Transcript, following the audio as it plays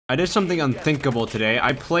I did something unthinkable today.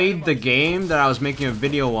 I played the game that I was making a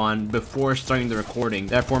video on before starting the recording,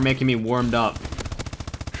 therefore making me warmed up.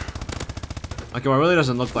 Okay, well, it really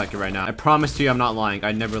doesn't look like it right now. I promise to you I'm not lying.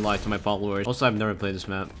 I never lie to my followers. Also, I've never played this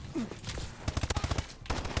map.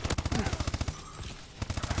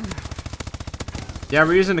 Yeah,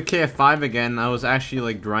 we're using the KF5 again. I was actually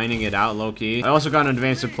like grinding it out low-key. I also got an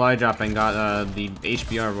advanced supply drop and got the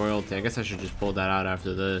HBR royalty. I guess I should just pull that out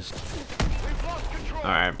after this.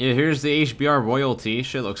 Alright, yeah, here's the HBR royalty.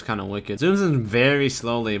 Shit looks kind of wicked. Zooms in very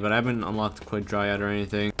slowly, but I haven't unlocked quick draw yet or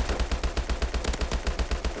anything.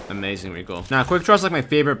 Amazing recoil. Now, quick draw is like my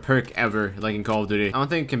favorite perk ever, like in Call of Duty. I don't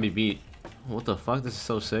think it can be beat. What the fuck? This is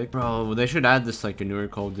so sick. Bro, they should add this like in newer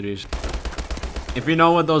Call of Duties. If you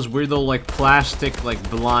know what those weird little like plastic like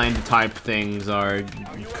blind type things are,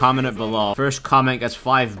 comment it below. First comment gets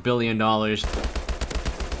 $5 billion.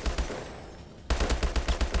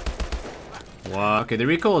 Wow. Okay, the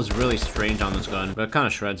recoil is really strange on this gun, but it kind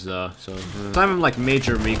of shreds though, so... It's not even like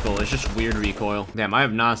major recoil, it's just weird recoil. Damn, I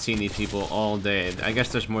have not seen these people all day. I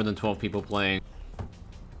guess there's more than 12 people playing.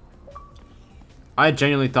 I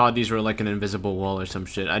genuinely thought these were like an invisible wall or some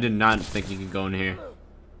shit. I did not think you could go in here.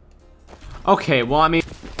 Okay, well, I mean...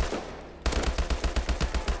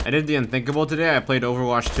 I did the unthinkable today. I played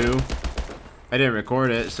Overwatch 2. I didn't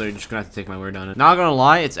record it, so you're just gonna have to take my word on it. Not gonna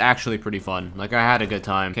lie, it's actually pretty fun. Like, I had a good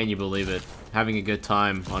time. Can you believe it? Having a good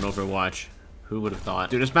time on Overwatch. Who would have thought?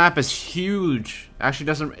 Dude, this map is huge.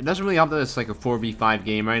 Actually, it doesn't really help that it's like a 4v5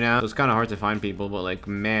 game right now. So it's kind of hard to find people, but like,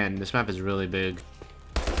 man, this map is really big.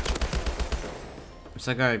 Is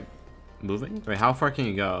that guy moving? Wait, how far can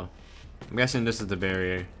you go? I'm guessing this is the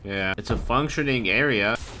barrier. Yeah, it's a functioning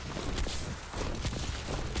area.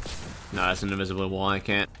 No, that's an invisible wall. I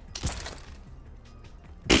can't.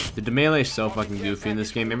 The melee is so fucking goofy in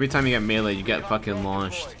this game. Every time you get melee, you get fucking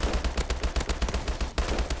launched.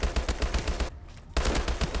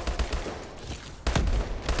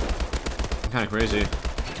 Kind of crazy.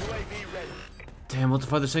 Damn, what the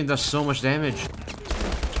fuck? This thing does so much damage.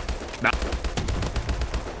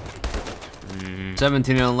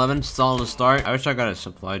 17 and 11, solid start. I wish I got a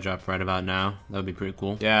supply drop right about now. That would be pretty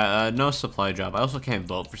cool. Yeah, no supply drop. I also can't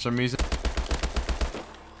vote for some reason.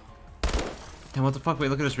 Damn, what the fuck? Wait,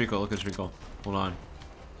 look at this recoil. Look at this recoil. Hold on.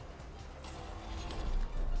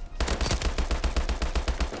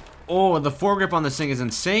 Oh, the foregrip on this thing is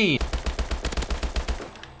insane.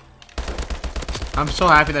 I'm so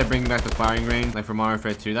happy that bringing back the firing range, like for Modern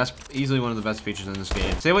Warfare 2. That's easily one of the best features in this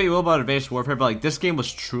game. Say what you will about Advanced Warfare, but like this game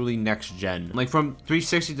was truly next gen. Like from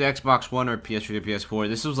 360 to Xbox One or PS3 to PS4,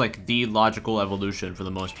 this was like the logical evolution for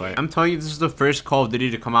the most part. I'm telling you, this is the first Call of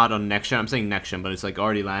Duty to come out on next gen. I'm saying next gen, but it's like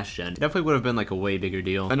already last gen. It definitely would have been like a way bigger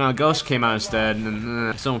deal. But no, Ghost came out instead, and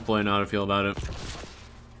I still don't fully know how to feel about it.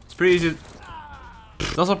 It's pretty easy.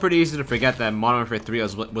 It's also pretty easy to forget that Modern Warfare 3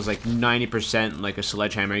 was like 90% like a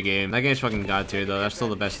Sledgehammer game. That game's fucking god tier though. That's still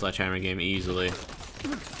the best Sledgehammer game easily.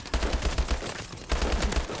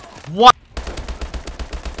 What?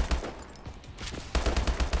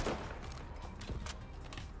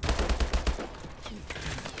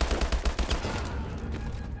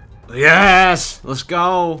 Yes! Let's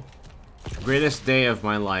go! Greatest day of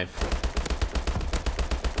my life.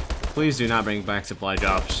 Please do not bring back supply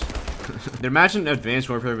drops. Imagine Advanced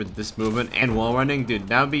Warfare with this movement and wall running, dude,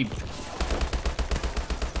 that would be...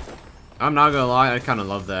 I'm not gonna lie, I kind of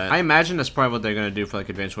love that. I imagine that's probably what they're gonna do for like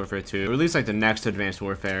Advanced Warfare 2, or at least like the next Advanced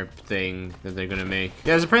Warfare thing that they're gonna make.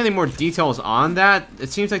 Yeah, there's apparently more details on that. It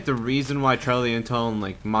seems like the reason why Charlie Intel and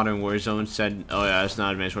like Modern Warzone said, oh yeah, it's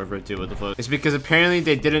not Advanced Warfare 2, what the fuck, it's because apparently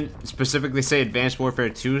they didn't specifically say Advanced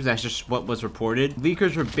Warfare 2, that's just what was reported.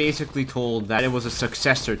 Leakers were basically told that it was a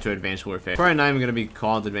successor to Advanced Warfare. Probably not even gonna be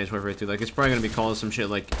called Advanced Warfare 2, like it's probably gonna be called some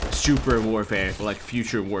shit like Super Warfare, or like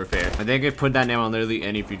Future Warfare. Like they could put that name on literally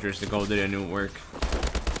any futuristic Call of Duty and it would work.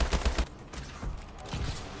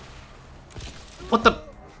 What the?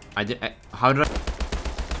 How did I?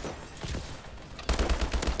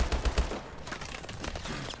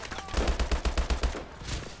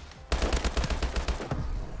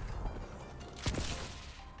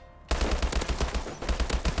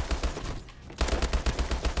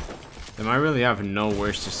 Damn, I really have no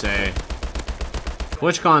words to say.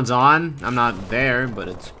 TwitchCon's on. I'm not there, but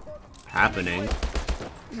it's happening.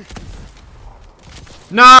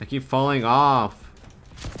 No! I keep falling off.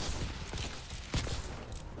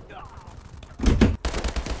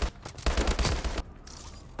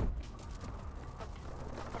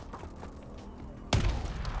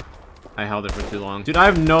 I held it for too long. Dude, I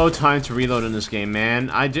have no time to reload in this game, man.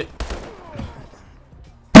 I don't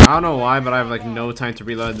know why, but I have like no time to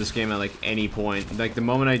reload this game at like any point. Like the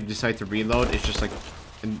moment I decide to reload, it's just like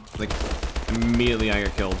And, like, immediately I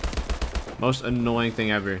got killed. Most annoying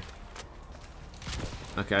thing ever.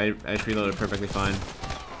 Okay, I just reloaded perfectly fine.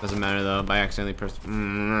 Doesn't matter though, I accidentally pressed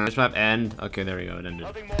this map end. Okay, there we go, it ended.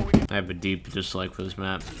 I have a deep dislike for this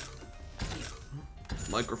map.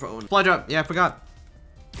 Microphone. Fly drop, yeah, I forgot.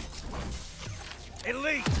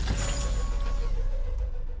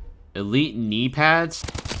 Elite knee pads?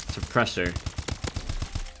 Suppressor.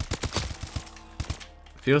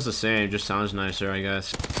 Feels the same, just sounds nicer, I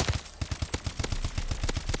guess.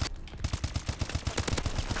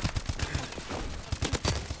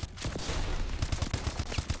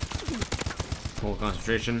 Full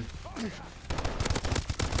concentration.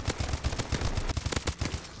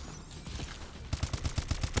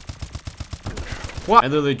 What? I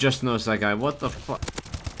literally just noticed that guy. What the fuck?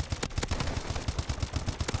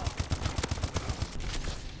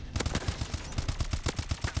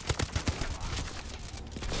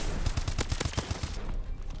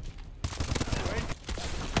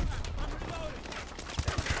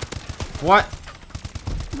 What?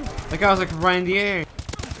 That guy was like right in the air.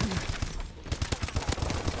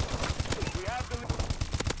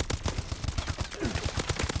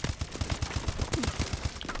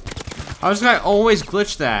 How does this guy always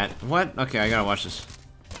glitch that? What? Okay, I gotta watch this.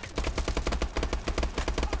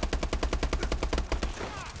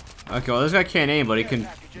 Okay, well this guy can't aim, but he can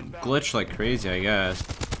glitch like crazy, I guess.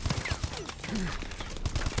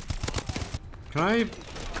 Can I?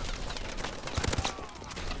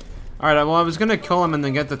 Alright, well I was gonna kill him and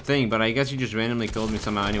then get the thing, but I guess he just randomly killed me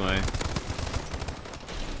somehow anyway.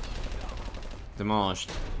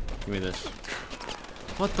 Demolished. Give me this.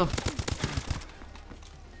 What the?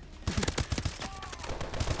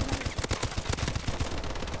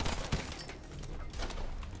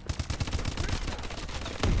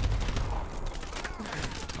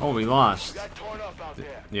 Oh, we lost.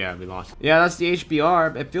 Yeah, we lost. Yeah, that's the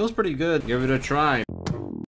HBR. It feels pretty good. Give it a try.